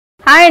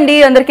Hi అండి,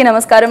 అందరికీ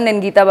నమస్కారం. నేను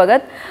గీతా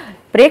భగత్.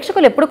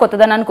 ప్రేక్షకులు ఎప్పుడు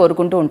కొత్తదనాన్ని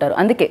కోరుకుంటూ ఉంటారు.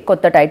 అందుకే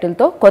కొత్త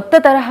టైటిల్తో, కొత్త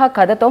తరహా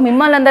కథతో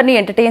మిమ్మల్ని అందరినీ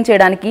ఎంటర్టైన్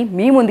చేయడానికి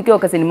మీ ముందుకి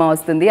ఒక సినిమా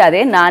వస్తుంది.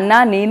 అదే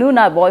నాన్న నేను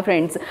నా బాయ్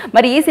ఫ్రెండ్స్.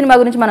 మరి ఈ సినిమా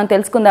గురించి మనం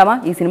తెలుసుకుందామా?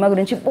 ఈ సినిమా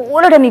గురించి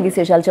బోలెడన్ని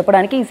విశేషాలు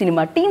చెప్పడానికి ఈ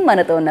సినిమా టీం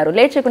మనతో ఉన్నారు.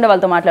 లేట్ చేయకుండా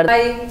వాళ్ళతో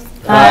మాట్లాడదాం.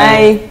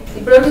 హాయ్.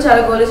 ఇప్పటివరకు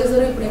చాలా గోల్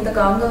చేశారు, ఇప్పుడు ఇంత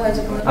కామ్ గా హాయ్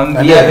చెప్పండి.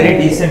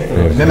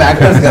 మేము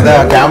యాక్టర్స్ కదా,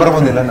 కెమెరా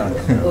ముందు ఇలా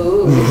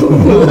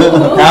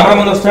కెమెరా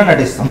ముందు వస్తున్నా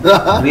నటిస్తాం.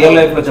 రియల్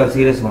లైఫ్ లో చాలా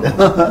సీరియస్ గా.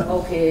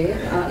 ఓకే,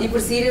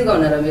 ఇప్పుడు సీరియస్ గా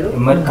ఉన్నారా మీరు?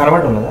 మరి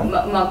కనబడటం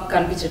లేదా? మాకు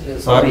కనిపించట్లేదు.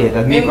 సారీ,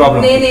 అది మీ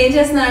ప్రాబ్లం. నేను ఏం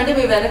చేస్తున్నా అంటే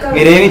మీ వెనక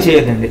మీరేమీ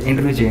చేయొద్దండి,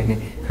 ఇంటర్వ్యూ చేయండి.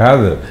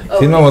 కాదు,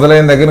 సినిమా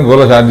మొదలైన దగ్గర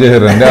గోల స్టార్ట్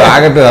చేశారు అంటే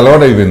ఆగట్లేదు,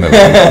 అలవాటు అయిపోయింది.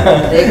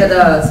 అదే కదా,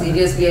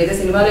 సీరియస్లీ అయితే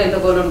సినిమాలో ఎంత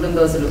గోల్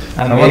ఉంటుందో అసలు.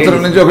 సంవత్సరం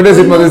నుంచి ఒకటే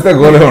సినిమా తీస్తే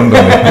గోలే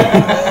ఉంటుంది.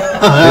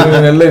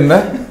 8 నెలలైందా?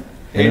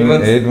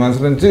 8 months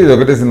నుంచి ఇది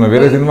ఒకటే సినిమా,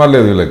 వేరే సినిమా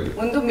లేదు వీళ్ళకి.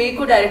 ముందు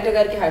మీకు డైరెక్టర్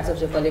గారికి హ్యాట్స్ ఆఫ్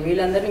చెప్పాలి.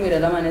 వీళ్ళందరినీ మీరు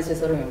ఎలా మేనేజ్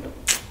చేస్తారో ఏమిటో.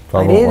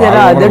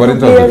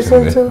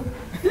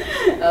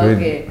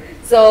 Okay,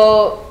 so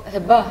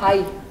Hebah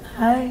hi.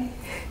 Hi,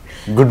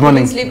 good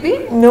morning. Sleepy?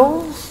 No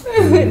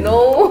no.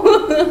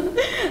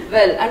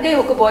 Well, అంటే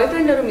ఒక బాయ్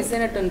ఫ్రెండ్ ఎవరు మిస్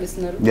అయినట్టు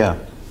అనిపిస్తున్నారు. యా,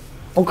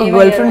 ఒక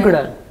గర్ల్ ఫ్రెండ్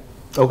కూడా.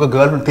 ఒక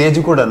గర్ల్ ఫ్రెండ్ తేజ్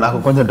కూడా నాకు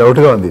కొంచెం డౌట్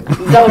గా ఉంది.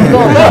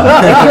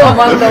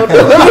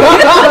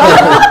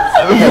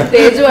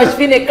 తేజు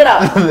అశ్విన్ ఎక్కడ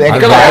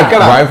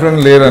బాయ్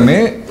ఫ్రెండ్ లేరని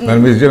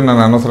నన్ను మిస్ చేయడం,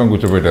 నన్ను అనవసరం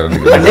కూర్చోబెట్టారు.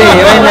 అంటే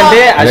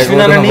ఏమైందంటే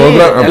అశ్విన్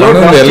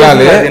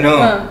వెళ్ళాలి,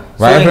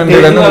 బాయ్ ఫ్రెండ్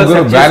లేదని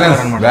ముగ్గురు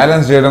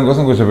బ్యాలెన్స్ చేయడం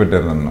కోసం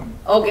కూర్చోబెట్టారు నన్ను.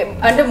 ఓకే,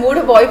 అంటే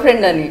 3 బాయ్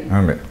ఫ్రెండ్ అని.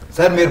 అంటే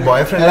సార్ మీరు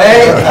బాయ్ ఫ్రెండ్,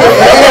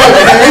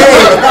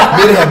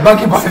 మీరు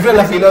హెబ్బాకి బాయ్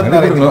ఫ్రెండ్ ఫీల్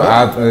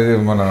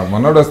అవుతున్నారు.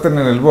 మొన్నోడు వస్తే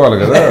నేను వెళ్ళిపోవాలి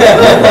కదా.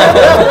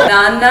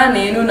 నాన్న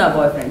నేను నా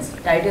బాయ్ ఫ్రెండ్స్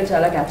టైటిల్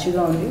చాలా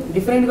క్యాచీగా ఉంది,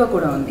 డిఫరెంట్ గా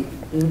కూడా ఉంది.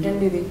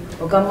 ఏమిటండి ఇది,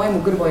 ఒక అమ్మాయి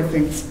 3 బాయ్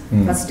ఫ్రెండ్స్.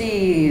 ఫస్ట్ ఈ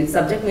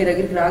సబ్జెక్ట్ మీ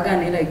దగ్గరికి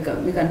రాగానే లైక్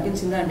మీకు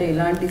అనిపించిందా అంటే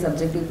ఇలాంటి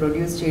సబ్జెక్ట్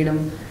ప్రొడ్యూస్ చేయడం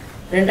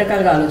 2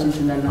 రకాలుగా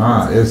ఆలోచించింది అన్న?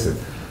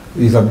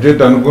 ఈ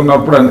సబ్జెక్ట్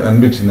అనుకున్నప్పుడు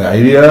అనిపించింది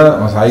ఐడియా.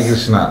 మా సాయి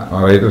కృష్ణ, మా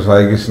రైటర్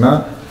సాయి కృష్ణ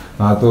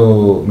నాతో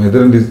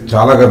మెదరండి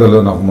చాలా కథలు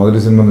నాకు మొదటి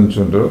సినిమా నుంచి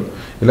ఉంటారు.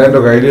 ఇలాంటి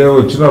ఒక ఐడియా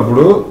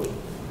వచ్చినప్పుడు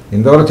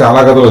ఇంతవరకు చాలా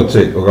కథలు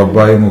వచ్చాయి, ఒక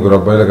అబ్బాయి 3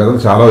 అబ్బాయిల కథలు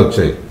చాలా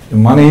వచ్చాయి.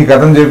 మనం ఈ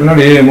కథను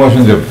చెప్పినప్పుడు ఏ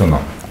ఎమోషన్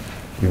చెప్తున్నాం,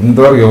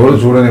 ఇంతవరకు ఎవరు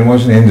చూడని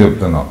ఎమోషన్ ఏం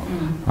చెప్తున్నాం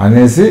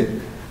అనేసి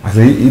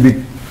అసలు ఇది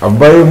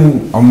అబ్బాయి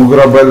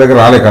 3 అబ్బాయిల దగ్గర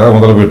రాలే, కథ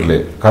మొదలుపెట్టలే.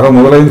 కథ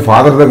మొదలైంది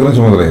ఫాదర్ దగ్గర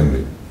నుంచి మొదలైంది.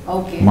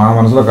 మా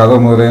మనసులో కథ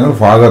మొదలైన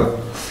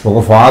ఒక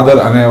ఫాదర్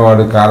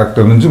అనేవాడి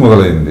క్యారెక్టర్ నుంచి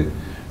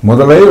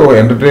మొదలై ఒక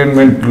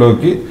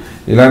ఎంటర్టైన్మెంట్లోకి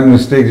ఇలాంటి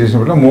మిస్టేక్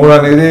చేసినప్పుడు 3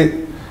 అనేది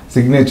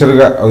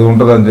సిగ్నేచర్గా అది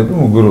ఉంటుంది అని చెప్పి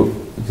 3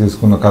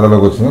 తీసుకున్న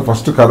కథలోకి వచ్చింది.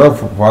 ఫస్ట్ కథ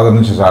ఫాదర్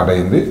నుంచి స్టార్ట్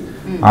అయింది,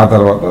 ఆ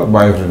తర్వాత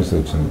బాయ్ ఫ్రెండ్స్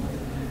వచ్చింది.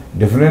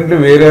 డెఫినెట్లీ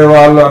వేరే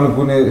వాళ్ళు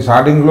అనుకునే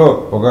స్టార్టింగ్లో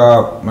ఒక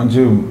మంచి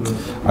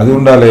అది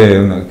ఉండాలి,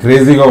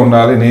 క్రేజీగా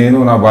ఉండాలి. నేను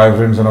నా బాయ్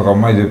ఫ్రెండ్స్ అని ఒక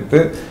అమ్మాయి చెప్తే,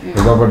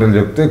 హిబా పటేల్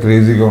చెప్తే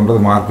క్రేజీగా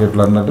ఉంటుంది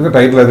మార్కెట్లో అన్నట్టుగా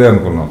టైటిల్ అదే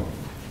అనుకున్నాం.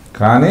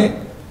 కానీ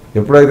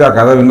ఎప్పుడైతే ఆ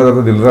కథ విన్న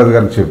తర్వాత దిల్రాజు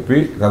గారికి చెప్పి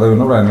కథ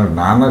విన్నప్పుడు ఆయన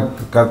నాన్న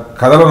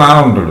కథలో నాన్న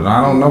ఉంటాడు,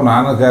 నాన్న ఉన్నప్పుడు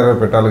నాన్న క్యారెక్టర్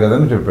పెట్టాలి కదా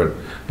అని చెప్పాడు.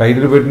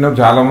 టైటిల్ పెట్టినప్పుడు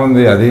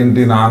చాలామంది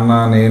అదేంటి నాన్న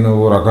నేను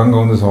ఓ రకంగా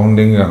ఉంది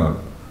సౌండింగ్ అన్నారు.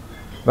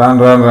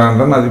 రాను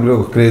అది ఇప్పుడు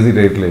ఒక క్రేజీ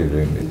టైటిల్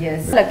అయిపోయింది.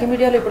 లక్కీ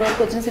మీడియాలో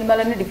ఇప్పటివరకు వచ్చిన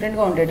సినిమాలన్నీ డిఫరెంట్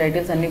గా ఉంటాయి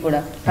టైటిల్స్ అన్ని కూడా.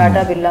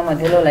 టాటా బిర్లా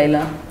మధ్యలో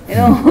లైలా,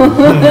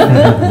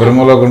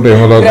 బ్రహ్మలోకం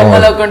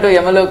టు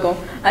యమలోకం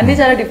అన్ని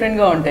చాలా డిఫరెంట్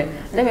గా ఉంటాయి.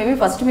 అంటే మేబీ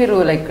ఫస్ట్ మీరు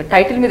లైక్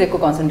టైటిల్ మీద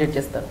ఎక్కువ కాన్సన్ట్రేట్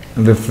చేస్తారు.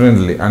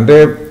 డిఫరెంట్లీ అంటే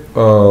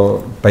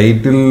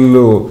టైటిల్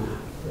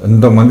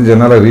ఎంతమంది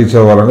జనాలకు రీచ్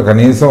అవ్వాలంటే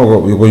కనీసం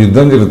ఒక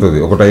యుద్ధం జరుగుతుంది.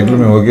 ఒక టైటిల్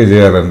మేము ఓకే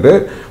చేయాలంటే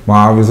మా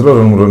ఆఫీసులో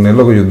 2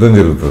 నెలలు ఒక యుద్ధం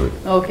జరుగుతుంది.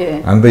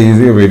 అంత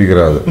ఈజీగా బయటికి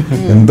రాదు.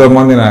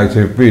 ఎంతోమంది నాకు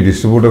చెప్పి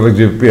డిస్ట్రిబ్యూటర్లకు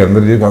చెప్పి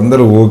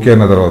అందరూ ఓకే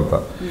అన్న తర్వాత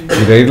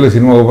ఈ టైటిల్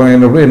సినిమా ఓపెన్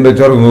అయినప్పుడు ఎండ్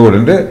వచ్చేవారు ఇంకొకటి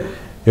అంటే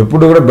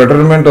ఎప్పుడు కూడా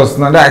బెటర్మెంట్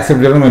వస్తుందంటే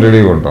యాక్సెప్ట్ చేయడం మేము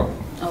రెడీగా ఉంటాం.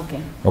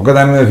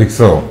 ఒకదాని మీద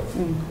ఫిక్స్ అవ్వం.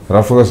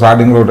 రఫ్గా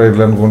స్టార్టింగ్లో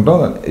టైటిల్ అనుకుంటాం,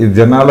 ఇది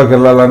జనాల్లోకి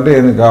వెళ్ళాలంటే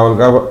ఏం కావాలి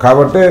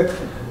కాబట్టి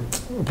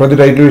ప్రతి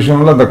టైటిల్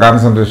విషయంలో అంత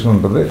కాన్సన్ట్రేషన్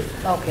ఉంటుంది,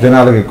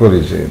 జనాలకు ఎక్కువ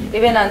రీచ్ అయ్యింది.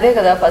 ఈవెన్ అదే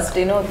కదా, ఫస్ట్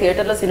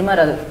థియేటర్ లో సినిమా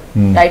రాదు,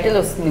 టైటిల్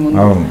వస్తుంది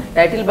ముందు,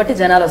 టైటిల్ బట్టి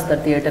జనాలు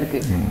వస్తారు థియేటర్ కి,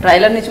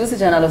 ట్రైలర్ ని చూసి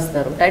జనాలు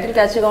వస్తారు. టైటిల్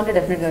క్యాచ్గా ఉంటే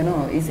డెఫినెట్ గా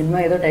ఈ సినిమా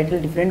ఏదో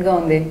టైటిల్ డిఫరెంట్ గా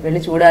ఉంది,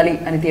 వెళ్ళి చూడాలి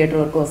అని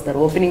థియేటర్ వరకు వస్తారు.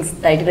 ఓపెనింగ్స్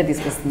టైటిల్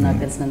తీసుకొస్తుంది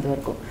నాకు తెలిసినంత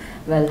వరకు.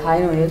 Well,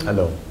 hi Noel.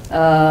 హలో.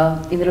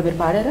 ఇందులో మీరు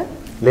పాడారా?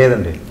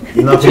 లేదండి,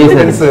 నా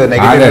ఫ్రెండ్స్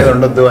నెగటివ్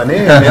ఉండొద్దు అని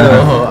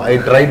I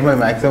tried my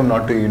maximum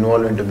not to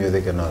involve into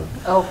music and all.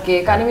 Okay,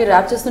 కానీ మీరు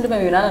ర్యాప్ చేస్తుంటే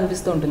మేము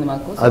వినాలనిపిస్తూ ఉంటుంది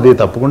మాకు. అది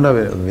తప్పకుండా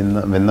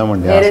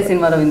విందామండి. వేరే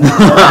సినిమాలో విందాం,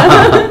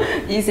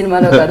 ఈ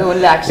సినిమాలో కాదు,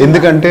 ఓన్లీ యాక్షన్.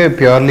 ఎందుకంటే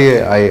purely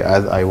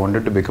I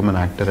wanted to become an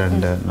actor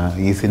and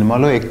ఈ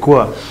సినిమాలో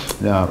ఎక్కువ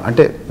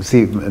అంటే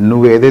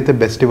నువ్వు ఏదైతే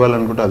బెస్ట్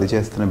ఇవ్వాలనుకుంటే అది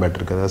చేస్తేనే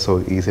బెటర్ కదా. సో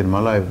ఈ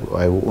సినిమాలో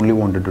I only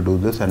wanted to do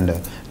this and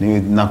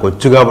నాకు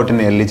వచ్చు కాబట్టి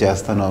నేను వెళ్ళి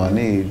చేస్తాను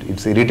అని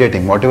it's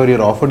irritating. What ever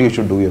your offered, you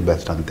should do your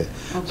best ante.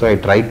 So I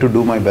tried to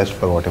do my best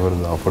for whatever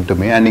was offered to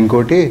me. And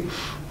inkoti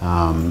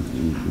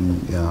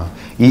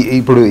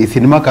ఇప్పుడు ఈ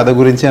cinema కథ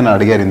గురించి అని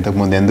అడిగారు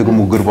ఇంతకుముందు, ఎందుకు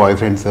ముగ్గురు బాయ్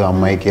ఫ్రెండ్స్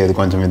అమ్మాయికి, అది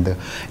కొంచెం ఇంత.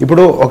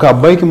 ఇప్పుడు ఒక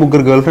అబ్బాయికి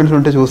ముగ్గురు గర్ల్ ఫ్రెండ్స్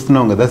ఉంటే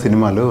చూస్తున్నాం కదా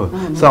సినిమాలు,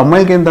 సో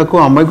అమ్మాయికి ఏం తక్కువ,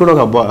 అమ్మాయి కూడా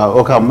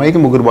ఒక అమ్మాయికి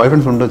ముగ్గురు బాయ్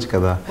ఫ్రెండ్స్ ఉండొచ్చు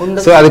కదా,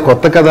 సో అది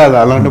కొత్త కదా,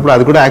 అలాంటప్పుడు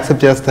అది కూడా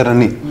యాక్సెప్ట్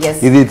చేస్తారని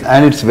ఇది,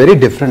 and it's very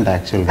different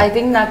actual. I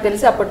think నాకు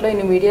తెలిసి అప్పట్లో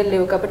ఇన్ని మీడియాలు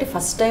లేవు కాబట్టి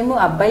ఫస్ట్ టైం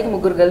అబ్బాయికి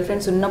ముగ్గురు గర్ల్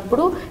ఫ్రెండ్స్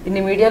ఉన్నప్పుడు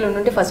ఇన్ని మీడియాలు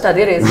ఉంటే ఫస్ట్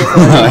అదే రేస్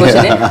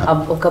చేసేవాళ్ళు,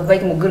 ఒక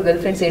అబ్బాయికి ముగ్గురు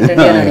గర్ల్ ఫ్రెండ్స్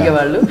ఏంటంటే అని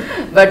అడిగేవాళ్ళు.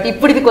 బట్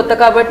ఇప్పుడు ఇది కొత్త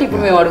కాబట్టి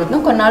ఇప్పుడు మేము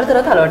అడుగుతున్నాం, కొన్నాళ్ళ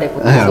తర్వాత అలవాటు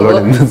అయిపోతుంది,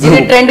 ఇది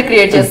ట్రెండ్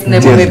క్రియేట్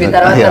చేస్తుందేమో మేబీ.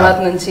 తర్వాత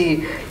నుంచి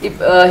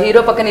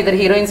హీరో పక్కన ఇద్దరు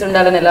హీరోయిన్స్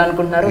ఉండాలని ఎలా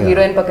అనుకుంటున్నారు,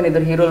 హీరోయిన్ పక్కన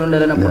ఇద్దరు హీరోలు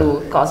ఉండాలని అప్పుడు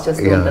కాస్ట్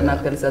చేస్తూ ఉంటారు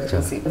నాకు తెలిసి. అది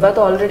చూసి తర్వాత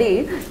ఆల్రెడీ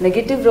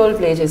నెగటివ్ రోల్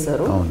ప్లే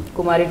చేశారు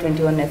కుమారి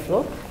 21F లో.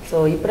 సో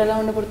ఇప్పుడు ఎలా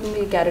ఉండబడుతుంది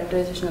ఈ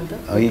క్యారెక్టరైజేషన్ అంతా?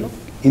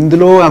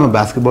 ఇందులో ఆమె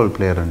బాస్కెట్బాల్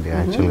ప్లేయర్ అండి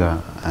యాక్చువల్గా,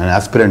 and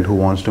aspirant who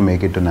wants to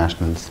make it to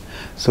nationals.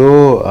 So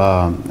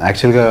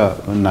యాక్చువల్గా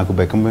నాకు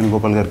బెక్కం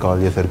వేణుగోపాల్ గారు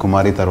కాల్ చేశారు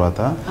కుమారి తర్వాత,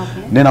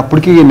 నేను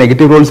అప్పటికి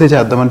నెగిటివ్ రోల్సే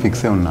చేద్దామని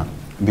ఫిక్స్ అయి ఉన్నా.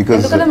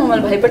 బికాస్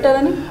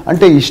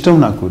అంటే ఇష్టం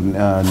నాకు,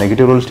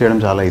 నెగిటివ్ రోల్స్ చేయడం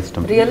చాలా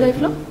ఇష్టం,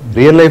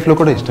 రియల్ లైఫ్ లో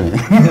కూడా ఇష్టమే.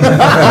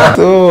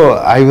 సో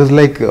ఐ వాజ్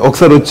లైక్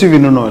ఒకసారి వచ్చి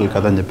విను నోవెల్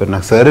కథ అని చెప్పారు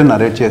నాకు, సరే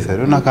నరేట్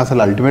చేశారు, నాకు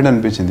అసలు అల్టిమేట్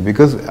అనిపించింది.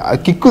 బికాస్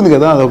కిక్ ఉంది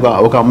కదా,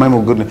 ఒక అమ్మాయి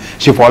ముగ్గురు,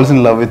 she falls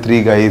in love with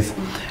 3 guys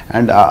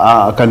and ఆ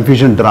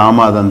కన్ఫ్యూజన్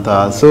డ్రామా అదంతా,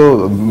 సో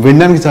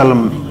వినడానికి చాలా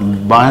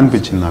బాగా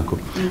అనిపించింది నాకు.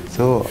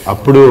 సో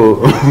అప్పుడు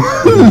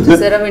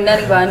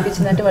వినడానికి బాగా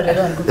అనిపించింది అంటే వాళ్ళు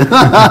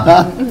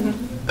అనుకుంటున్నారు.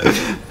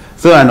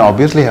 సో అండ్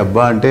ఆబ్వియస్లీ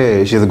హెబ్బా అంటే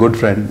she is a good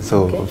friend, so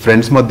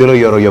friends మధ్యలో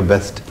యువర్ యువర్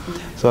బెస్ట్,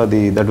 సో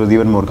అది that was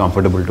even more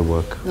comfortable to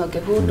work. Okay,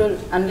 who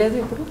told అనలేదు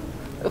ఇప్పుడు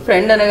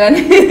ఫ్రెండ్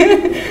అనగానే.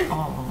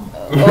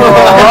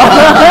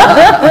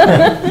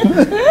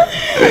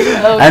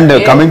 And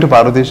coming to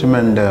Parvateesam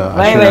and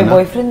why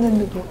boyfriends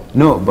enduku?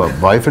 No,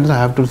 boyfriends I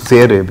have to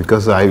say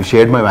because I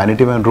shared my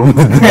vanity van room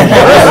with them.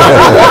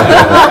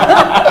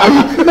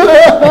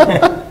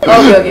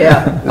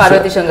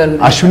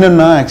 Ashwin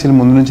అన్న actually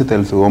ముందు నుంచి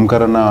తెలుసు,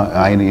 ఓంకార్ అన్న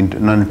ఆయన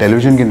నన్ను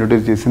టెలివిజన్కి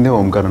ఇంట్రొడ్యూస్ చేసింది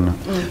ఓంకార్ అన్న.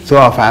 సో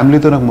ఆ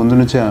ఫ్యామిలీతో నాకు ముందు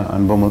నుంచే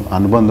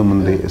అనుబంధం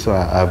ఉంది. సో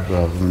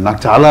నాకు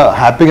చాలా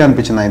హ్యాపీగా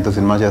అనిపించింది ఆయనతో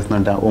సినిమా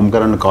చేస్తున్నంటే,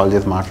 ఓంకార్ అన్న కాల్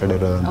చేసి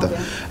మాట్లాడారు అదంతా.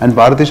 And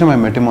Parvateesam I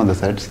met him on the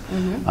sets.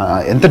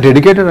 ఎంత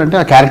డెడికేటెడ్ అంటే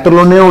ఆ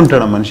క్యారెక్టర్లోనే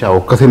ఉంటాడు మనిషి, ఆ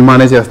ఒక్క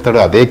సినిమానే చేస్తాడు,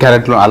 అదే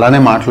క్యారెక్టర్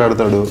అలానే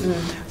మాట్లాడతాడు.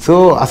 సో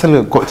అసలు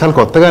చాలా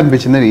కొత్తగా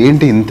అనిపించింది,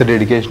 ఏంటి ఇంత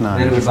డెడికేషన్.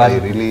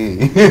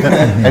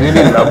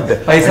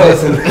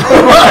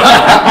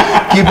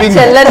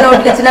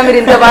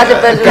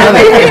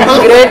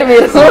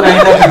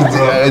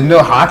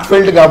 హార్ట్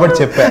ఫెల్ట్ కాబట్టి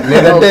చెప్పా,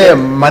 లేదంటే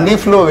మనీ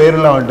ఫ్లో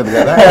వేరులా ఉంటుంది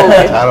కదా.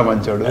 చాలా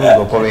మంచోడు,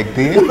 గొప్ప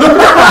వ్యక్తి.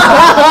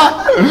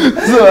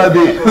 సో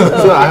అది,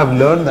 so I have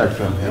learn that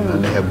from him.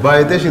 And Hebah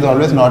అయితే she is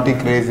always naughty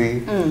crazy.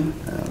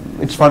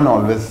 It's fun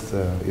always,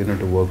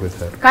 to work with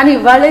her. కానీ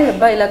ఇవాళే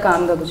హెబ్బా ఇలా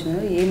కామ్ గా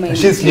కూర్చున్నారు,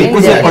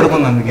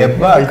 ఏమైంది?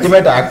 Hebah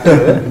ultimate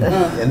actor.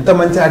 ఎంత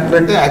మంచి యాక్టర్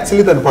అంటే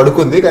యాక్చువల్లీ తను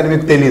పడుకుంది కానీ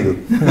మీకు తెలియదు.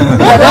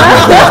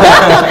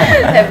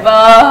 Hebah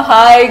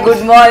hi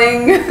good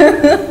morning.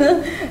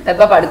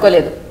 Hebah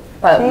పడుకోలేదు,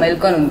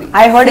 మెల్కొని ఉంది.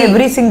 I heard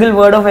every single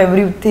word of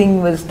everything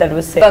that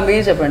was said.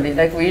 మీరు చెప్పండి,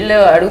 లైక్ వీళ్ళు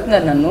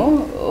అడుగుతున్నారు నన్ను,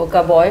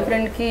 ఒక బాయ్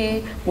ఫ్రెండ్ కి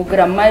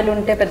ముగ్గురు అమ్మాయిలు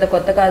ఉంటే పెద్ద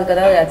కొత్త కాదు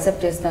కదా,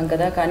 యాక్సెప్ట్ చేస్తాం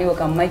కదా, కానీ ఒక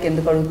అమ్మాయికి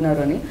ఎందుకు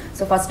అడుగుతున్నారు అని.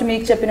 సో ఫస్ట్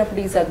మీకు చెప్పినప్పుడు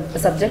ఈ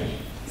సబ్జెక్ట్,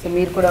 సో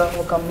మీరు కూడా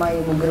ఒక అమ్మాయి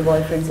ముగ్గురు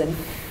బాయ్ ఫ్రెండ్స్ అని.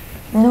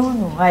 No,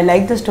 I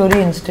like the story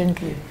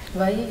instantly.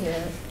 Why?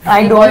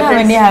 I don't have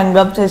any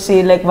hang-ups. I say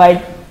like why.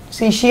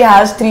 See, she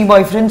has 3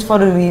 boyfriends for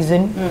a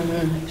reason.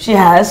 She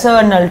has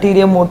an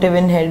ulterior motive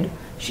in head.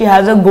 She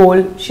has a goal,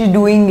 she's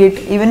doing it.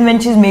 Even when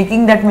she's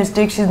making that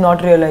mistake, she's not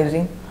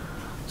realizing.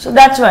 So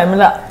that's why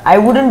I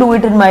wouldn't do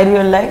it in my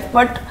real life,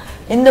 but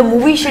in the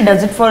movie she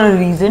does it for a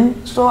reason.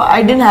 So I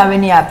didn't have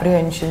any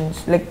apprehensions.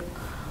 Like,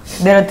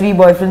 there are 3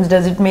 boyfriends,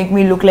 does it make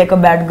me look like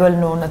a bad girl?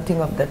 No, nothing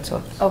of that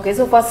sort. Okay,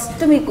 so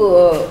first meeku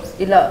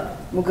ila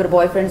ముగ్గురు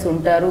bye friends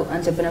ఉంటారు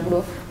అని చెప్పినప్పుడు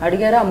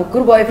అడిగారా ఆ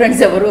ముగ్గురు bye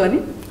friends ఎవరు అని?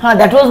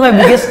 That was my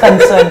biggest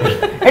concern.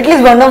 At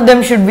least one of them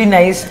should be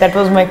nice. That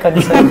was my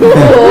concern.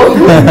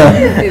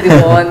 ఇది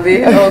బాగుంది.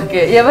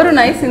 ఓకే, ఎవరు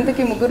నైస్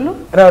ఇంతకీ ముగ్గురులో?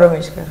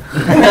 రమేష్ గారు.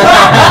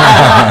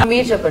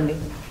 మీరు చెప్పండి,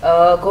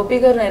 గోపి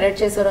గారు నరేట్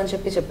చేశారు అని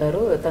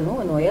చెప్పారు తను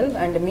నోయల్.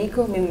 అండ్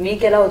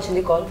మీకు ఎలా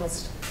వచ్చింది కాల్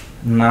ఫస్ట్?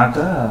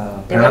 నాకు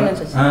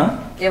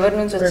ఎవరి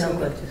నుంచి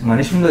వచ్చింది?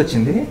 మనిషి నుండి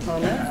వచ్చింది.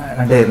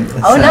 అంటే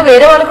అవునా,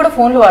 వేరే వాళ్ళు కూడా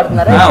ఫోన్లు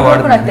వాడుతున్నారా?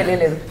 నాకు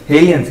తెలియలేదు.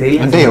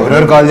 అంటే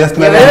ఎవరెవరు కాల్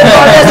చేస్తున్నారు,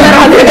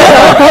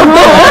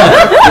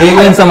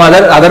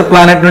 అదర్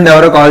ప్లానెట్ నుండి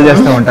ఎవరో కాల్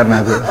చేస్తూ ఉంటారు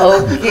నాకు.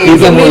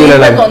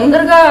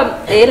 తొందరగా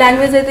ఏ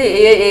లాంగ్వేజ్ అయితే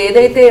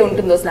ఏదైతే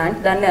ఉంటుందో స్లాంగ్,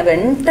 దాన్ని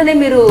వెంటనే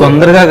మీరు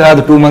తొందరగా కాదు,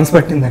 2 months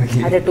పట్టింది దానికి.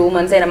 అదే 2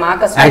 months అయినా మా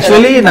కష్టం.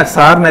 యాక్చువల్లీ నాకు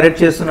సార్ నరేట్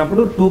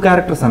చేస్తున్నప్పుడు 2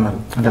 క్యారెక్టర్స్ అన్నారు.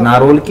 అంటే నా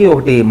రోల్ కి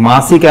ఒకటి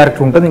మాసీ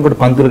క్యారెక్టర్ ఉంటుంది, ఇంకోటి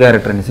పంతులు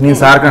క్యారెక్టర్ అనేసి. నేను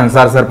సార్ కాను,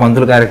 సార్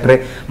పంతులు క్యారెక్టరే.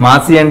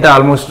 మాసీ అంటే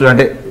ఆల్మోస్ట్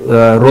అంటే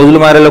రోజుల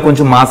మారేలో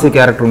కొంచెం మాసీ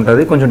క్యారెక్టర్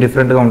ఉంటుంది, కొంచెం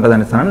డిఫరెంట్ గా ఉంటుంది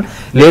అనేసి.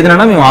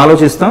 లేదన్నా మేము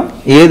ఆలోచిస్తాం,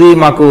 ఏది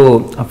మాకు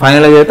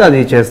ఫైనలైజ్ అయితే అది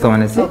చేస్తాం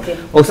అనేసి.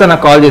 ఒకసారి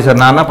నాకు కాల్ చేశారు,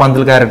 నాన్న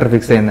పంతులు క్యారెక్టర్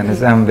ఫిక్స్ అయింది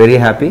అనేసి. I'm very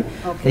happy.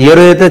 ఏ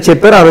రోజైతే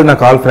చెప్పారో ఆ రోజు నా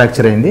కాల్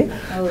ఫ్రాక్చర్ అయింది.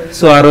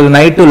 సో ఆ రోజు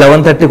నైట్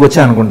 11:30కి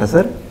వచ్చా అనుకుంటా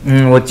సార్.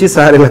 వచ్చి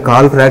సార్ ఇలా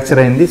కాల్ ఫ్రాక్చర్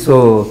అయింది, సో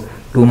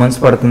 2 months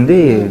పడుతుంది,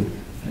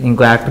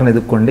 ఇంకో యాక్టర్ని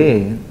ఎదుక్కోండి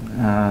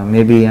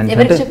మేబీ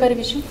అంటే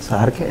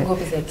సార్కే.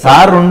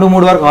 సార్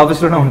 2-3 వరకు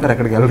ఆఫీస్లోనే ఉంటారు,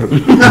 అక్కడికి వెళ్ళరు.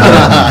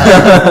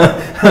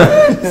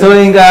 సో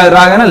ఇంకా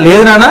రాగానే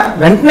లేదు నాన్న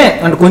వెంటనే,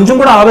 అంటే కొంచెం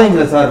కూడా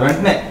ఆలోచించలేదు సార్,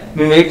 వెంటనే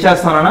మేము వెయిట్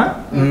చేస్తానా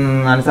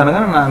అని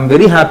అనగా ఐఎమ్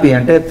వెరీ హ్యాపీ.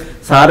 అంటే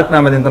సార్కి నా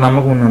మీద ఇంత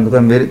నమ్మకం ఉన్నందుకు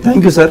I'm very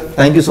thank you sir,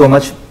 thank you so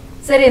much.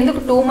 సరే, ఎందుకు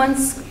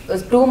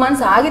 2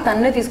 months ఆగి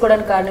తన్నే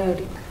తీసుకోవడానికి కారణం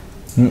ఏంటి?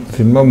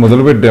 సినిమా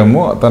మొదలు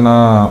పెట్టాము, తన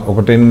ఒక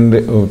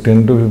 10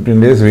 to 15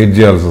 days వెయిట్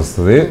చేయాల్సి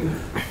వస్తుంది.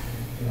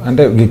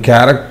 అంటే ఈ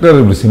క్యారెక్టర్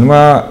ఇప్పుడు సినిమా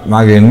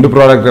నాకు ఎండ్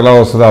ప్రోడక్ట్ ఎలా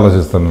వస్తుందో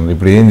ఆలోచిస్తాను.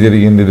 ఇప్పుడు ఏం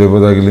జరిగింది, దెబ్బ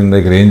తగిలింది,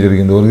 ఇక్కడ ఏం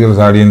జరిగింది,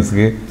 ఒరిజినల్స్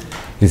ఆడియన్స్కి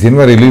ఈ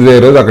సినిమా రిలీజ్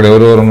అయ్యే రోజు అక్కడ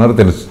ఎవరెవరు ఉన్నారో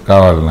తెలుసు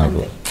కావాలి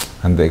నాకు.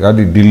 అంతే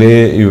కాబట్టి డిలే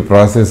ఈ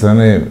ప్రాసెస్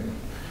అని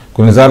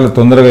కొన్నిసార్లు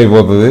తొందరగా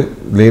అయిపోతుంది,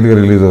 లేట్గా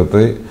రిలీజ్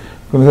అవుతాయి,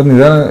 కొన్నిసార్లు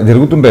నిదానం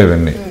జరుగుతుంటాయి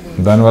ఇవన్నీ.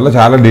 దానివల్ల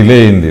చాలా డిలే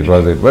అయింది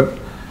ప్రాజెక్ట్. బట్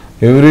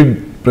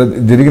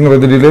జరిగిన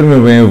ప్రతి డిలే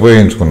మేము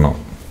ఉపయోగించుకున్నాం.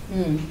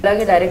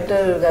 అలాగే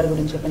డైరెక్టర్ గారి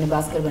గురించి చెప్పండి,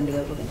 భాస్కర్ బండి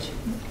గారి గురించి.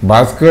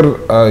 భాస్కర్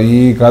ఈ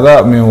కథ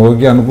మేము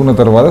ఓకే అనుకున్న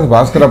తర్వాత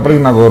భాస్కర్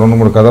అప్పటికి నాకు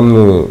 2-3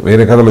 కథలు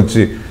వేరే కథలు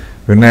వచ్చి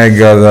వినాయక్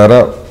గారి ద్వారా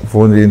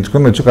ఫోన్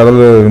చేయించుకొని వచ్చి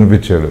కథలు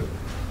వినిపించాడు.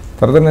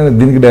 తర్వాత నేను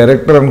దీనికి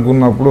డైరెక్టర్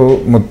అనుకున్నప్పుడు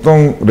మొత్తం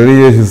రెడీ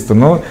చేసి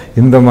ఇస్తున్నాం,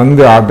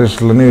 ఇంతమంది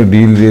ఆర్టిస్టులని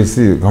డీల్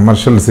చేసి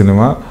కమర్షియల్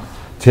సినిమా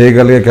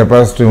చేయగలిగే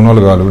కెపాసిటీ ఉన్న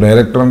వాళ్ళు కావాలి.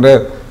 డైరెక్టర్ అంటే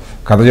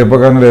కథ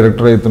చెప్పగానే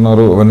డైరెక్టర్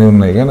అవుతున్నారు అవన్నీ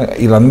ఉన్నాయి, కానీ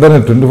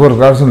వీళ్ళందరినీ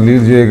 24 hours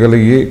లీడ్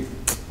చేయగలిగి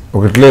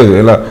ఒకటి లేదు,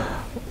 ఇలా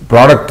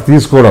ప్రోడక్ట్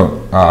తీసుకోవడం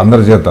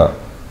అందరి చేత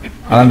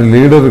అలాంటి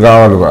లీడర్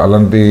కావాలి,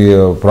 అలాంటి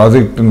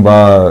ప్రాజెక్ట్ని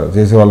బాగా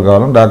చేసేవాళ్ళు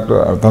కావాలని డాక్టర్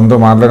తనతో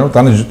మాట్లాడడం.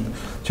 తను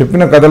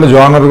చెప్పిన కథల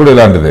జోనర్ కూడా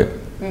ఇలాంటిదే,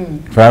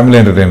 ఫ్యామిలీ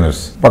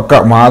ఎంటర్టైనర్స్, పక్కా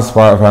మాస్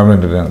ఫ్యామిలీ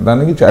ఎంటర్టైనర్.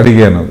 దానికి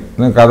అడిగాను,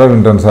 నేను కథ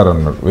వింటాను సార్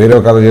అన్నాడు. వేరే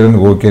కథ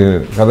చేయడానికి ఓకే,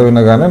 కథ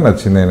వినగానే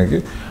నచ్చింది ఆయనకి.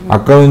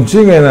 అక్కడ నుంచి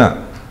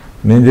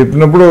నేను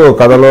చెప్పినప్పుడు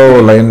కథలో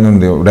లైన్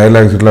ఉంది,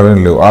 డైలాగ్స్ ఇట్లా ఏం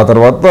లేవు. ఆ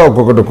తర్వాత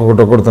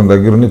ఒక్కొక్కటి తన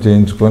దగ్గరుండి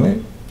చేయించుకొని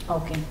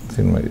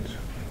సినిమా చేసి.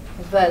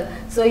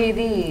 సో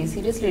ఇది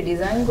సీరియస్లీ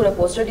డిజైన్ కూడా,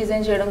 పోస్టర్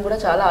డిజైన్ చేయడం కూడా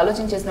చాలా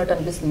ఆలోచించేసినట్టు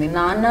అనిపిస్తుంది.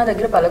 నాన్న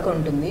దగ్గర పలక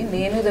ఉంటుంది,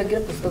 నేను దగ్గర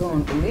పుస్తకం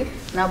ఉంటుంది,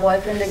 నా బాయ్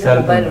ఫ్రెండ్ దగ్గర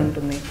మొబైల్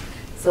ఉంటుంది.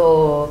 సో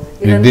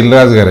దిల్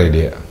రాజు గారి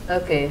ఐడియా.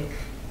 ఓకే,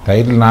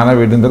 టైటిల్ నాన్న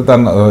పెట్టిన తర్వాత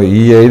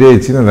ఈ ఐడియా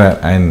ఇచ్చింది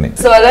ఆయన్ని.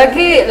 సో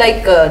అలాగే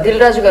లైక్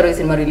దిల్ రాజు గారు ఈ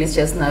సినిమా రిలీజ్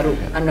చేస్తున్నారు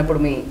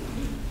అన్నప్పుడు మీ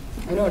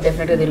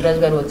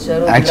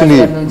యాక్చువల్లీ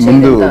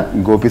ముందు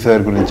గోపి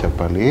సార్ గురించి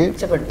చెప్పాలి,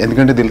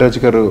 ఎందుకంటే దిల్ రాజు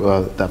గారు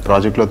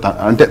ప్రాజెక్ట్ లో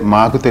అంటే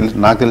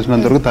నాకు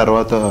తెలిసినంత వరకు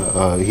తర్వాత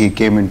he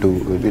came in to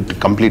it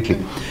completely.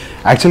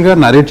 యాక్చువల్గా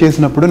నరేట్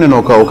చేసినప్పుడు నేను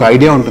ఒక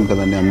ఐడియా ఉంటుంది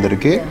కదండి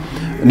అందరికీ,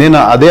 నేను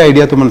అదే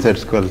ఐడియాతో మనం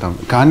సెట్స్కి వెళ్తాం.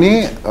 కానీ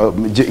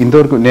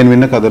ఇంతవరకు నేను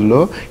విన్న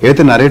కథల్లో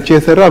ఏదైతే నరేట్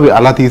చేశారో అవి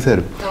అలా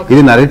తీశారు,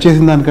 ఇది నరేట్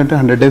చేసిన దానికంటే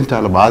 100 times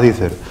చాలా బాగా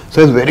తీశారు. So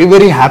it's very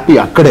very happy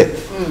అక్కడే.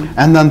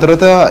 అండ్ దాని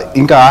తర్వాత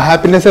ఇంకా ఆ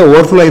హ్యాపీనెస్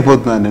ఓవర్ఫ్లో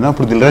అయిపోతున్నాను నేను.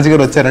 అప్పుడు దిల్ రాజు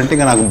గారు వచ్చారంటే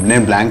ఇంకా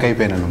నేను బ్లాంక్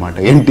అయిపోయాను అనమాట,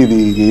 ఏంటిది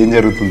ఏం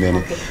జరుగుతుంది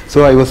అని. So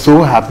I was so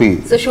happy.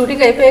 So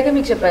shooting అయిపోయాక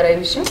మీకు చెప్పారా ఈ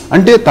విషయం?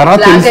 అంటే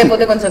తర్వాత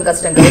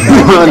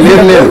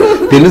లేదు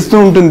తెలుస్తూ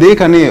ఉంటుంది,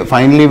 కానీ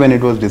finally when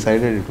it was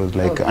decided it was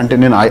like, అంటే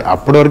నేను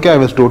అప్పటి వరకే ఐ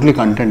వాజ్ టోటలీ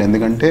కంటెంట్,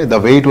 ఎందుకంటే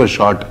the way it was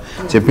short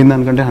చెప్పిన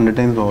దానికంటే 100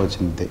 times బాగా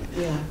వచ్చింది.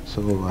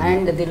 సో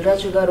అండ్ దిల్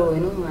రాజు గారు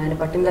ఆయన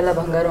పట్టిందల్లా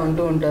బంగారం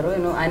అంటూ ఉంటారు,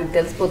 ఆయనకు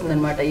తెలిసిపోతుంది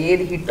అనమాట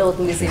ఏది హిట్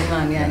అవుతుంది సినిమా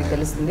అని ఆయనకు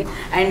తెలుస్తుంది.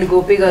 అండ్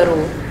గోపి గారు,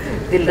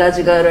 దిల్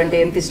రాజు గారు అంటే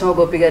ఎంత ఇష్టమో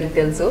గోపి గారికి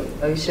తెలుసు,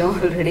 ఆ విషయం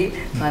ఆల్రెడీ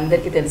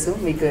అందరికీ తెలుసు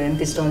మీకు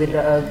ఎంత ఇష్టం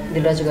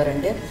దిల్ రాజు గారు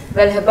అంటే.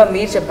 వెల్ హెబ్బా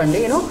మీరు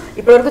చెప్పండి,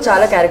 ఇప్పటివరకు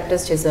చాలా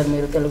క్యారెక్టర్స్ చేశారు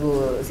మీరు తెలుగు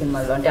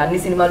సినిమాల్లో, అంటే అన్ని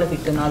సినిమాలు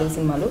హిట్ 4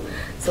 సినిమాలు.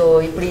 సో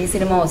ఇప్పుడు ఈ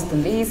సినిమా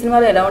వస్తుంది, ఈ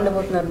సినిమాలో ఎలా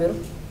ఉండబోతున్నారు మీరు?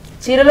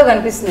 చీరలో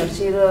కనిపిస్తున్నారు,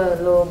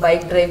 చీరలో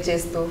బైక్ డ్రైవ్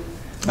చేస్తూ.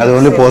 అది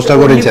ఓన్లీ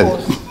పోస్టర్ గురించి.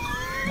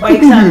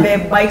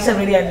 Bikes are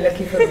very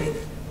unlucky for me.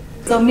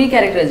 So me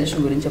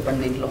characterisation గురించి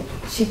చెప్పండి దీంట్లో.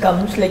 She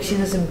comes like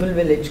she's a simple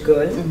village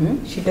girl.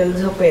 She tells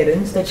her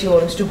parents that she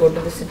wants to go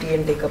to the city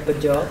and take up a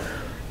job.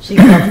 She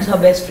comes, her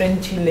best friend,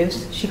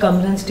 she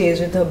comes and stays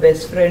with her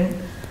best friend.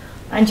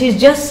 And she's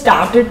just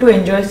started to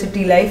enjoy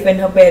city life when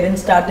her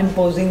parents start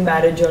imposing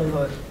marriage on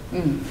her.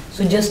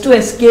 So just to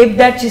escape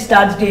that, she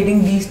starts dating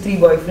these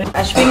 3 boyfriends.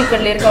 Ashwin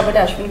ఇక్కడ లేరు కాబట్టి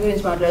అశ్విన్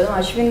గురించి మాట్లాడదాం.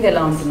 అశ్విన్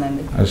ఎలా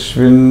ఉంటుందండి?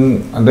 అశ్విన్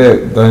అంటే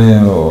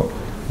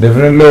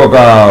definitely ఒక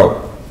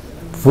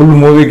full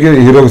మూవీకి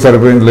హీరోకి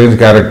సరిపోయిన రేంజ్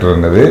క్యారెక్టర్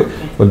అనేది,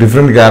 ఒక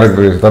డిఫరెంట్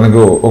క్యారెక్టర్.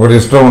 తనకు ఒకటి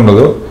ఇష్టం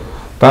ఉండదు.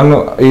 తను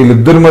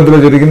వీళ్ళిద్దరి మధ్యలో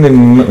జరిగింది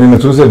నిన్న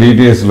చూసే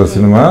డిటిఎస్లో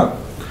సినిమా,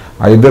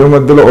 ఆ ఇద్దరి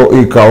మధ్యలో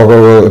ఒక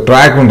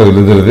ట్రాక్ ఉంటుంది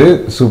ఇద్దరిది,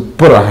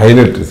 సూపర్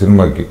హైలైట్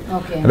సినిమాకి.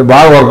 అంటే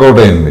బాగా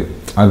వర్కౌట్ అయింది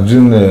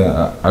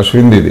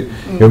అశ్విన్ ఇది.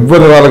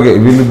 ఎవ్వరి వాళ్ళకి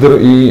వీళ్ళిద్దరు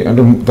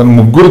అంటే తన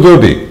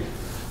ముగ్గురితోటి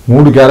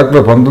 3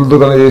 క్యారెక్టర్లు, పంతులతో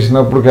తను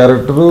చేసినప్పుడు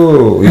క్యారెక్టరు,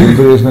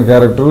 వీళ్ళతో చేసిన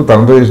క్యారెక్టరు,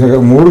 తనతో చేసిన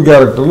 3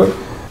 క్యారెక్టర్లు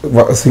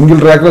సింగిల్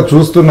ట్రాక్ లో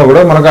చూస్తున్నా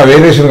కూడా మనకు ఆ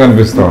వేరియేషన్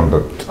కనిపిస్తూ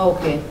ఉంటుంది.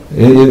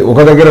 ఒక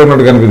దగ్గర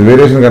ఉన్నట్టు కనిపిస్తుంది,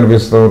 వేరియేషన్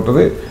కనిపిస్తూ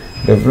ఉంటుంది.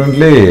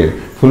 Definitely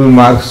full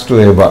marks to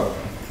Heba.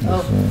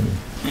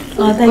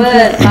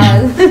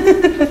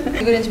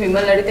 గురించి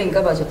మిమ్మల్ని అడిగితే ఇంకా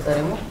బాగా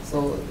చెప్తారేమో. సో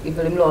ఈ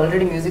ఫిల్మ్లో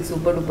already music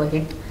super duper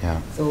hit.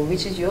 So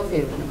which is your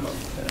favourite number?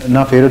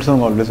 నా ఫేవరెట్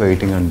సాంగ్ ఆల్వేస్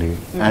వెయిటింగ్ అండి.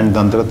 అండ్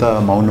దాని తర్వాత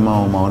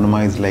మౌనమా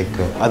ఇస్ లైక్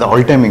అది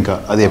ఆల్ టైమ్, ఇంకా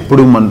అది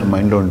ఎప్పుడు మన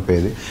మైండ్లో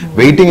ఉండిపోయేది.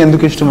 వెయిటింగ్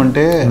ఎందుకు ఇష్టం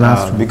అంటే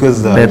బికాస్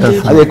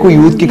అది ఎక్కువ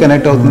యూత్ కి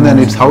కనెక్ట్ అవుతుంది.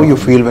 And it's how you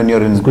feel when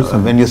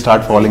you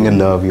start following in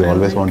love, you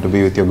always want to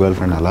be with your girl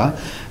friend అలా.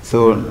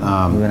 సో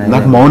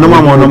నాకు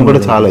మౌనం కూడా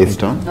చాలా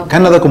ఇష్టం.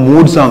 కానీ అదొక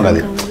మూడ్ సాంగ్.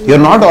 అది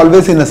you're not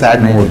always in a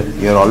sad mood,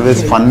 you're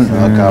always fun,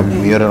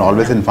 you're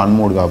always in fun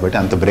mood కాబట్టి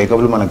అంత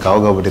బ్రేకబుల్ మనకు కావు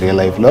కాబట్టి రియల్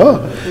లైఫ్ లో.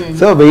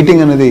 సో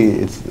వెయిటింగ్ అనేది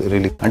ఇట్స్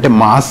రియలీ అంటే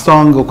మాస్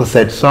సాంగ్, ఒక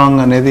సెట్ సాంగ్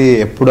అనేది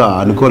ఎప్పుడు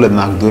అనుకోలేదు.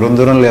 నాకు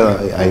దూరం లేదు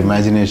ఆ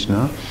ఇమాజినేషన్.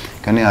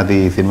 కానీ అది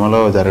సినిమాలో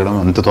జరగడం,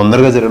 అంత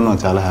తొందరగా జరగడం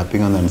నాకు చాలా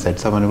హ్యాపీగా ఉంది. అండ్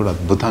సెట్స్ అవన్నీ కూడా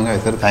అద్భుతంగా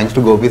వేశారు. Thanks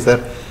to Gopi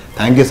sir,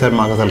 thank you sir.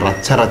 మాకు అసలు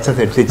రచ్చ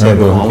సెట్స్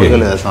ఇచ్చారు, మామూలుగా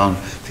లేదా సాంగ్.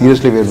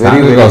 సీరియస్లీ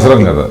వెరీ అవసరం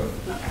కదా.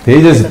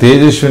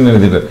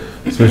 తేజస్విని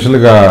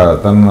స్పెషల్గా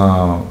తన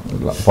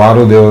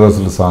పారు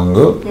దేవదాసుల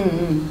సాంగ్,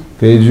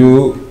 తేజు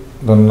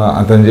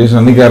అతను చేసిన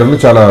అన్ని క్యారెక్టర్లు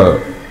చాలా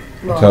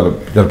చాలా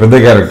చాలా పెద్ద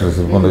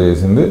క్యారెక్టర్స్ కొంత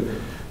చేసింది.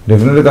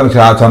 డెఫినెట్లీ తనకు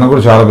చాలా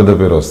కూడా చాలా పెద్ద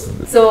పేరు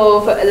వస్తుంది. సో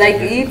లైక్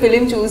ఈ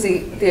ఫిలిం చూసి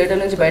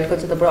థియేటర్ నుంచి బయటకు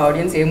వచ్చేటప్పుడు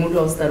ఆడియన్స్ ఏ మూడ్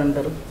లో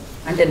వస్తారంటారు?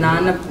 అంటే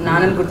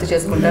నాన్నని గుర్తు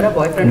చేసుకుంటారా?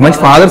 బాయ్ ఫ్రెండ్ మంచి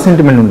ఫాదర్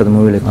సెంటిమెంట్ ఉంటుంది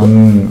మూవీలో.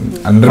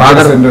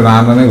 100%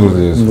 నాన్ననే గుర్తు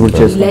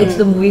చేసుకుంటారు. Likes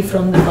the movie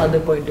from the father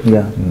point of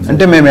view.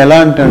 అంటే మేము ఎలా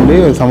అంటే అండి,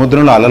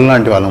 సముద్రంలో అలలు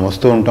లాంటి వాళ్ళం,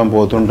 వస్తూ ఉంటాం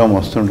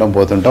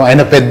పోతుంటాం.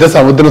 ఆయన పెద్ద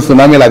సముద్రం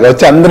సునామీ లాగా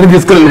వచ్చి అందరినీ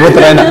తీసుకుని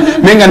వెళ్ళిపోతారు. ఆయన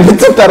మేము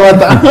కనిపించిన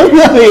తర్వాత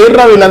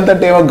ఏర్రా వీళ్ళంతా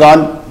ఏమో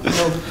గాన్.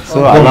 సో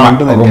అలా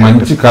ఉంటుంది. ఒక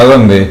మంచి కథ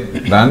ఉంది,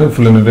 దాన్ని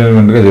ఫుల్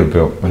ఎంటర్టైన్మెంట్ గా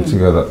చెప్పావు. మంచి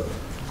కథ.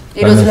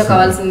 ఈ రోజుల్లో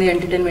కావాల్సింది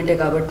ఎంటర్టైన్మెంటే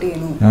కాబట్టి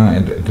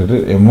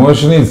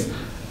ఎమోషన్ ఈజ్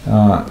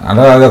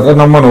అలా అదొక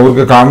నమ్మను.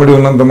 ఊరికే కామెడీ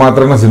ఉన్నంత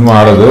మాత్రాన సినిమా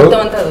ఆడదు,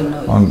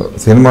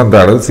 సినిమా అంతా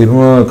ఆడదు.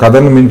 సినిమా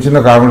కథను మించిన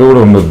కామెడీ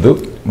కూడా ఉండొద్దు.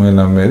 మేము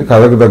నమ్మేది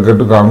కథకు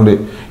తగ్గట్టు కామెడీ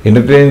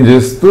ఎంటర్టైన్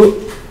చేస్తూ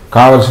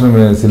కావాల్సిన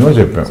సినిమా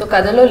చెప్పాం. సో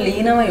కథలో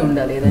లీనమై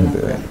ఉండాలి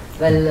ఏదైనా.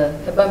 వెల్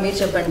హెబ్బా మీరు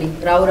చెప్పండి,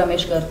 రావు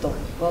రమేష్ గారితో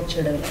వర్క్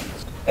చేయడం.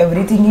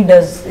 Everything he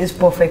does is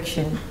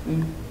perfection.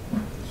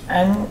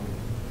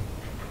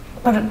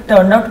 But it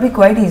turned out to be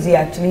quite easy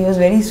actually. He was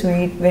very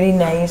sweet, very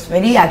nice,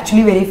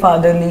 very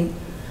fatherly.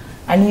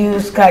 And he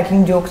was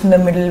cracking jokes in the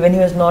middle when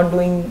he was not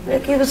doing,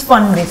 like he was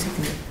fun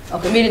basically.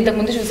 Okay, మీరు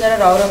ఇంతకుముందు చూసారా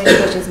రావు రమేష్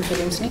గారు చేసిన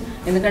ఫిలిమ్స్ని?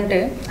 ఎందుకంటే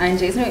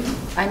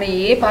ఆయన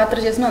ఏ పాత్ర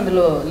చేసినా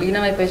అందులో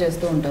లీనమైపోయి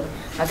చేస్తూ ఉంటారు.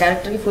 ఆ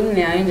క్యారెక్టర్కి ఫుల్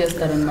న్యాయం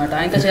చేస్తారనమాట.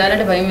 ఆయనతో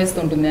చేయాలంటే భయం వేస్తూ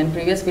ఉంటుంది. ఆయన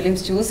ప్రీవియస్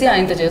ఫిలిమ్స్ చూసి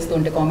ఆయనతో చేస్తూ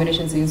ఉంటే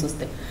కాంబినేషన్ సీన్స్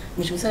వస్తాయి.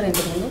 మీరు చూసారా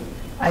ఇంతకుముందు?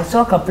 I saw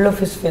a couple of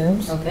his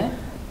films. Okay.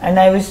 And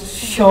I was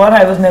sure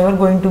I was never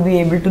going to be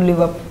able to live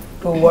up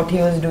to what he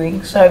was doing.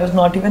 So I was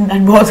not even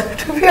that bothered,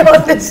 to be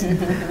honest.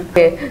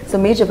 Okay. So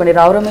మీరు చెప్పండి,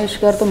 రావు రమేష్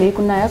గారితో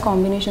మీకున్నాయా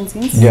combination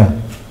scenes?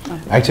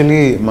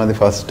 Actually మాది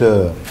first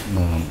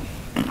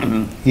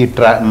ఈ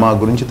మా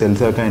గురించి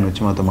తెలిసాక ఆయన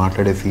వచ్చి మాతో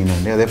మాట్లాడే సీన్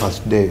అండి. అదే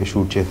ఫస్ట్ డే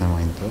షూట్ చేసాము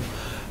ఆయనతో.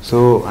 సో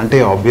అంటే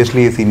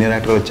ఆబ్వియస్లీ సీనియర్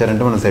యాక్టర్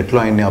వచ్చారంటే మనం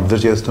సెట్లో ఆయన్ని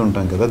అబ్జర్వ్ చేస్తూ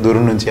ఉంటాం కదా,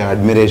 దూరం నుంచి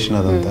అడ్మిరేషన్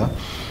అదంతా.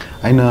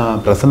 ఆయన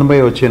ప్రసన్న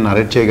భయ్య వచ్చి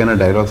నరేట్ చేయగానే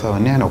డైలాగ్స్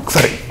అవన్నీ ఆయన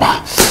ఒకసారి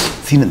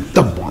సీన్ ఎంత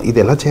ఇది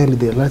ఎలా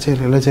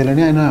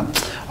చేయాలని ఆయన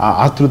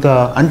ఆతృత.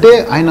 అంటే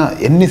ఆయన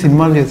ఎన్ని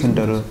సినిమాలు చేసి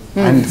ఉంటారు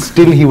and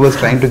still he was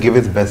trying to give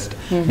his best.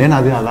 నేను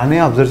అది అలానే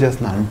అబ్జర్వ్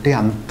చేస్తున్నాను. అంటే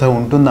అంత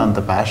ఉంటుందా, అంత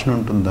ప్యాషన్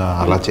ఉంటుందా,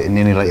 అలా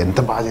నేను ఇలా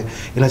ఎంత బాగా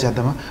ఇలా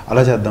చేద్దామా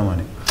అలా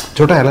చేద్దామని.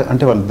 చోట ఎలా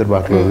అంటే వాళ్ళిద్దరు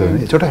బాగా క్లోజ్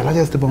అని, చోట ఎలా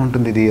చేస్తే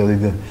బాగుంటుంది ఇది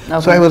అది.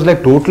 So I was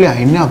like totally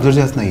ఆయన్ని అబ్జర్వ్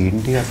చేస్తున్నా.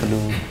 ఏంటి అసలు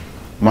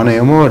మనం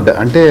ఏమో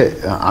అంటే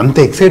అంత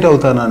ఎక్సైట్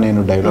అవుతానా నేను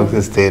డైలాగ్స్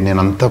ఇస్తే, నేను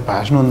అంత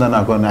ప్యాషన్ ఉందా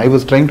నాకు. I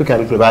was trying to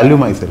calculate value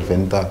my self.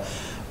 ఎంత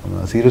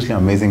సీరియస్లీ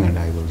అమేజింగ్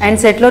అండి. అండ్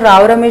సెట్ లో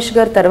రావు రమేష్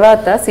గారు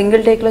తర్వాత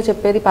సింగిల్ టేక్ లో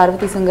చెప్పేది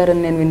పార్వతీశం గారు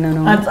అని నేను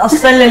విన్నాను.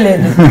 అస్సలే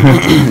లేదు.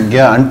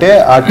 అంటే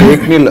ఆ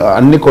టేక్ ని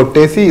అన్ని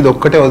కొట్టేసి ఇది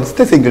ఒక్కటే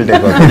వస్తే single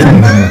take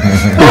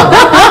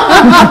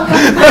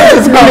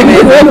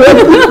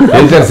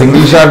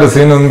single shot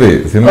scene ఉంది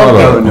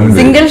సినిమాలో.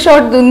 సింగిల్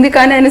షాట్ ఉంది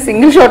కానీ ఆయన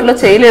సింగిల్ షాట్ లో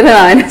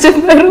చేయలేదని ఆయన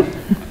చెప్పారు.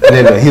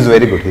 He's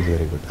very good.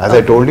 As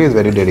I told you, he's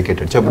very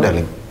dedicated. చెప్పు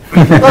డార్లింగ్.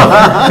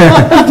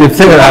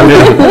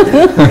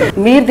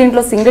 మీరు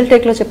దీంట్లో సింగిల్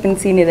టేక్ లో చెప్పిన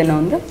సీన్ ఏదైనా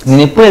ఉందా?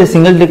 నేను ఎప్పుడు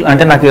సింగిల్ టేక్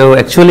అంటే నాకు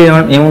యాక్చువల్లీ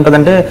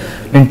ఏముంటదంటే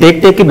నేను టేక్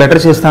కి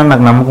బెటర్ చేస్తాను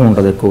నాకు నమ్మకం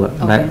ఉంటుంది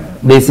ఎక్కువగా.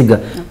 బేసిక్ గా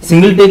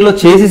సింగిల్ టేక్ లో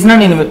చేసేసినా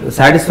నేను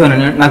సాటిస్ఫై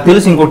నాకు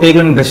తెలుసు ఇంకో టేక్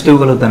లో నేను బెస్ట్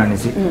ఇవ్వగలుగుతాను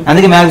అనేసి.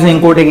 అందుకే మ్యాక్సిమం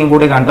ఇంకో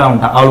టేక్ అంటా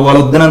ఉంటా. వాళ్ళు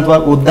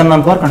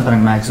వద్దన్నంత వరకు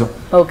అంటాను మ్యాక్సిమం.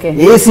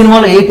 ఏ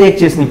సినిమాలో ఏ టేక్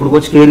చేసిన ఇప్పుడు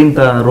వచ్చి కేరింత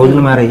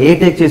రోజులు మారే ఏ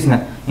టేక్ చేసినా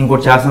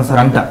ఇంకోటి చేస్తాను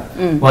సార్ అంట.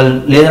 వాళ్ళు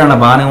లేదన్న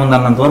బాగానే ఉంది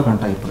అన్నంత వరకు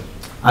అంట. ఇప్పుడు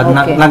అది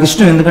నాకు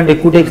ఇష్టం, ఎందుకంటే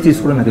ఎక్కువ టేక్స్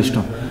తీసుకోవడం నాకు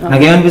ఇష్టం.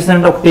 నాకు ఏమనిపిస్తుంది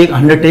అంటే ఒక టేక్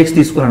 100 టేక్స్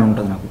తీసుకోవాలని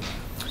ఉంటుంది నాకు.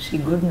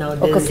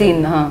 ఒక సీన్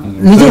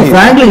నిజం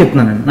ఫ్రాంక్ గా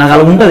చెప్తున్నాను, నాకు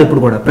అలా ఉంటుంది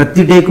ఇప్పుడు కూడా.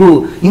 ప్రతి టేకు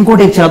ఇంకో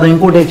టేక్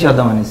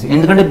చేద్దాం అనేసి.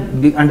 ఎందుకంటే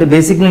అంటే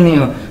బేసిక్లీ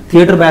నేను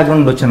థియేటర్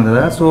బ్యాక్గ్రౌండ్ వచ్చాను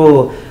కదా. సో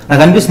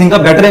నాకు అనిపిస్తుంది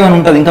ఇంకా బెటర్ ఏమైనా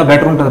ఉంటుంది, ఇంకా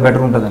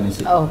బెటర్ ఉంటుంది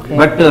అనేసి.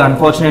 బట్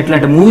అన్ఫార్చునేట్లీ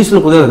అంటే మూవీస్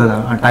లో కుదరదు కదా,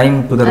 ఆ టైం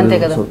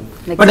కుదరదు.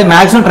 బట్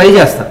మాక్సిమం ట్రై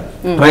చేస్తా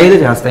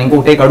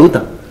ఇంకో టేక్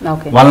అడుగుతా.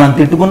 Okay. వాళ్ళు నన్ను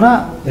తిట్టుకున్నా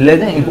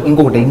లేదా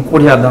ఇంకొకటి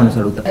చేద్దాం అనేసి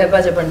అడుగుతా. హెబా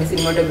చెప్పండి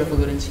సినిమాటోగ్రఫీ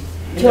గురించి.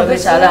 ఇంట్లో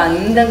మీరు చాలా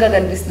అందంగా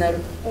కనిపిస్తున్నారు.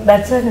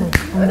 That's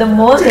the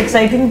most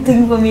exciting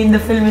thing for me in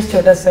the film is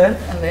Chota sir.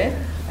 Away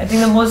I think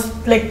the most,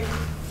 like,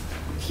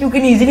 you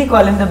can easily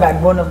call him the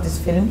backbone of this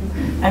film,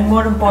 and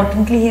more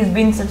importantly, he's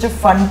been such a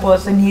fun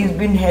person. He's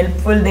been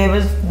helpful.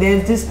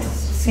 There's this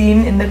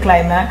scene in the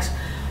climax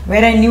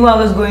where I knew I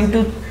was going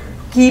to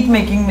keep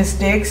making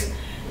mistakes,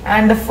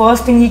 and the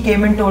first thing he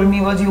came and told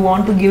me was, you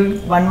want to give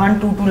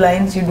 1-1-2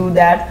 lines, you do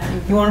that.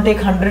 You want to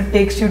take 100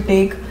 takes, you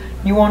take.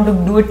 You want to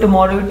do it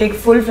tomorrow, you take.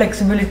 Full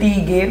flexibility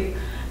he gave.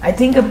 I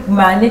think I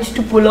managed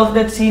to pull off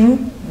that scene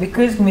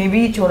because maybe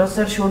Chota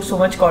sir showed so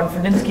much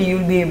confidence that you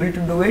will be able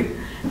to do it,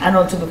 and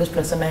also because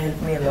Prasanna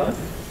helped me a lot.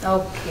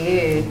 Okay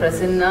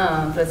Prasanna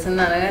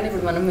అనగానే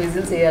ఇప్పుడు మనం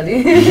whistles చేయాలి.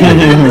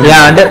 Yeah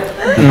అంటే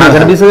నాకు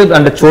అనిపిస్తుంది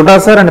అంటే చోటా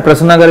sir and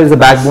Prasanna గారు is the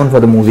back bone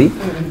for the movie.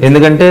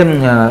 ఎందుకంటే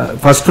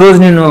ఫస్ట్ రోజు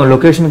నేను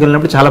లొకేషన్కి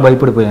వెళ్ళినప్పుడు చాలా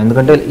భయపడిపోయాను,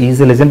 ఎందుకంటే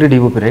ఈజ్ లెజెండరీ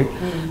డిఓపి రైట్.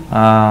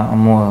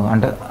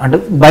 అంటే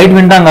బయట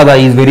వింటాం కదా,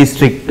 ఈజ్ వెరీ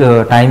స్ట్రిక్ట్,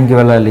 టైంకి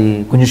వెళ్ళాలి,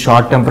 కొంచెం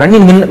షార్ట్ టెంపర్ అని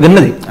నేను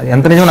విన్నది,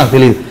 ఎంత నిజమో నాకు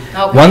తెలియదు.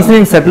 వన్స్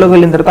నేను సెట్లోకి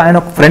వెళ్ళిన తర్వాత ఆయన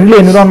ఒక ఫ్రెండ్లీ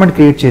ఎన్విరాన్మెంట్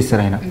క్రియేట్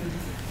చేశారు ఆయన.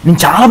 నేను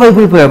చాలా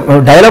భయపడిపోయా,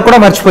 డైలాగ్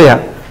కూడా మర్చిపోయా.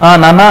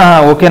 నాన్న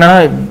ఓకేనా,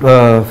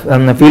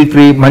 ఫీల్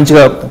ఫ్రీ,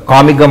 మంచిగా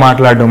కామిక్గా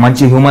మాట్లాడడం,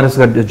 మంచి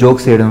హ్యూమరస్గా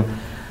జోక్స్ చేయడం,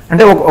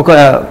 అంటే ఒక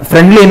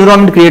ఫ్రెండ్లీ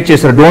ఎన్విరాన్మెంట్ క్రియేట్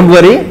చేశారు. Don't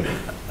worry,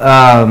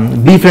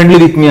 be friendly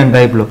with me అని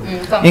టైప్లో.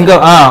 ఇంకా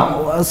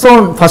సో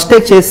ఫస్ట్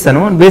టేక్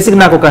చేస్తాను. బేసిక్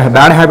నాకు ఒక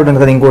బ్యాడ్ హ్యాబిట్ ఉంది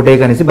కదా, ఇంకో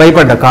టేక్ అనేసి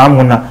భయపడ్డా,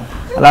 కామ్గా ఉన్నా.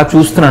 అలా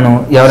చూస్తున్నాను,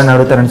 ఎవరైనా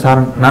అడుగుతారని, సార్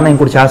నాన్న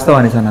ఇంకోటి చేస్తావా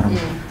అనేసి అన్నారు.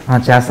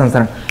 చేస్తాను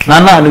సార్.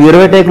 నాన్న నువ్వు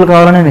 20 టేకులు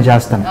కావాలని నేను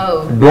చేస్తాను,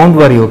 డోంట్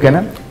వరీ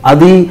ఓకేనా.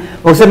 అది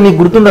ఒకసారి నీకు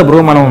గుర్తుందా బ్రో,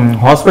 మనం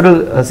హాస్పిటల్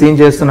సీన్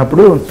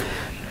చేస్తున్నప్పుడు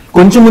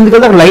కొంచెం ముందుకు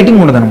వెళ్తే అక్కడ లైటింగ్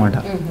ఉండదు అనమాట.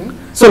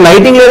 సో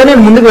లైటింగ్ లేదా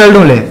నేను ముందుకు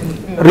వెళ్ళడం లేదు,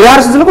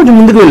 రిహార్సల్స్లో కొంచెం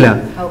ముందుకు వెళ్ళా.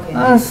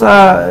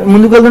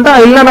 ముందుకు వెళ్తుంటే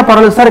వెళ్ళినా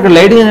పర్వాలేదు సార్, ఇక్కడ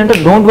లైటింగ్ ఏంటంటే,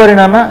 డోంట్ వరీ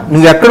నాన్న,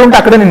 నువ్వు ఎక్కడ ఉంటే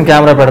అక్కడే నేను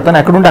కెమెరా పెడతాను,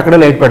 ఎక్కడ ఉంటే అక్కడే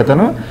లైట్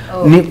పెడతాను,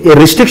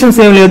 రిస్ట్రిక్షన్స్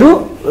ఏం లేదు,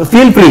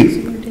 ఫీల్ ఫ్రీ,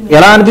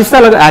 ఎలా అనిపిస్తే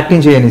అలా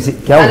యాక్టింగ్ చేయనేసి.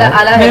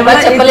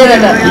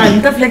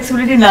 అంత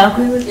ఫ్లెక్సిబిలిటీ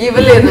నాకు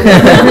ఇవ్వలేదు.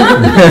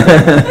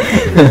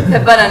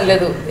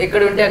 అనలేదు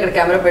ఎక్కడ ఉంటే అక్కడ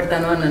కెమెరా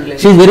పెడతాను అని అనలేదు.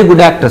 She is very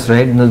good actors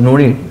right, no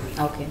need.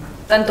 Okay,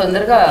 తను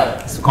తొందరగా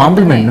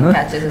కాంప్లిమెంట్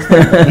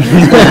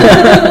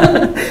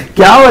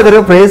క్యా వదరు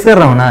ప్రైజ్ కర్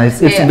రహా నా,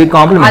 ఇట్స్ బిగ్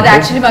కాంప్లిమెంట్. అది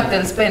యాక్చువల్లీ మాకు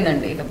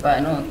తెలిసిపోయిందండి,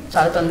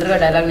 చాలా తొందరగా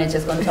డైలాగ్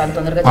నేర్చేసుకొని చాలా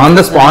తొందరగా on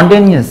the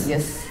spontaneous.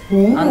 yes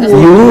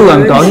you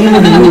I'm talking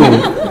to you.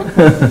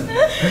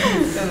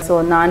 So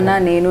నాన్న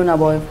నేను నా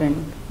బాయ్ ఫ్రెండ్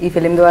ఈ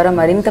ఫిలిం ద్వారా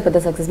మరింత పెద్ద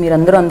సక్సెస్ మీరు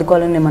అందరూ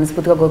అందుకోవాలని నేను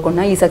మనస్ఫూర్తిగా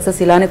కోరుకుంటున్నాను. ఈ సక్సెస్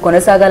ఇలానే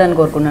కొనసాగాలని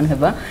కోరుకున్నాను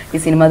హెబా ఈ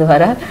సినిమా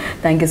ద్వారా.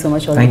 Thank you so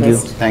much.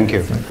 Thank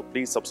you.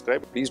 Please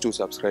subscribe. Please do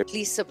subscribe.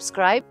 Please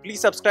subscribe.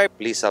 Please subscribe.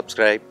 Please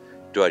subscribe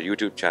to our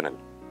YouTube channel.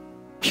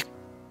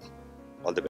 All the best.